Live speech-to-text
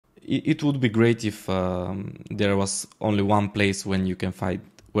it would be great if there was only one place when you can find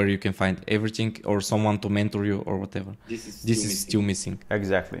where you can find everything, or someone to mentor you or whatever. This is still missing.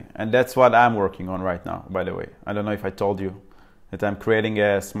 Exactly. And that's what I'm working on right now, by the way. I don't know if I told you that I'm creating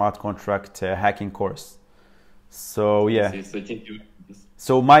a smart contract hacking course. So yeah.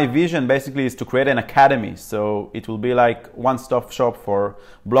 So my vision basically is to create an academy. So it will be like one-stop shop for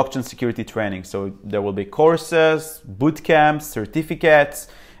blockchain security training. So there will be courses, boot camps, certificates,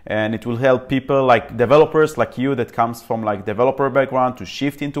 and it will help people like developers like you that comes from like developer background to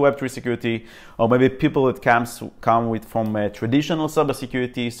shift into Web3 security, or maybe people that come from traditional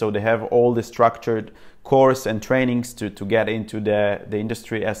cybersecurity, so they have all the structured course and trainings to get into the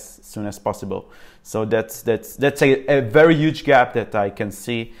industry as soon as possible. So that's a very huge gap that I can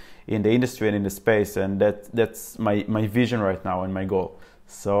see in the industry and in the space, and that's my vision right now and my goal.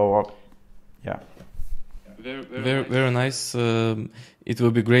 So yeah. Very nice. It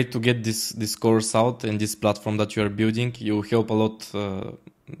will be great to get this course out and this platform that you are building. You help a lot.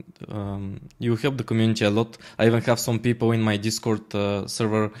 You help the community a lot. I even have some people in my Discord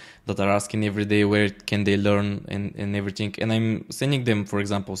server that are asking every day where can they learn and everything. And I'm sending them, for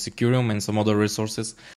example, Securium and some other resources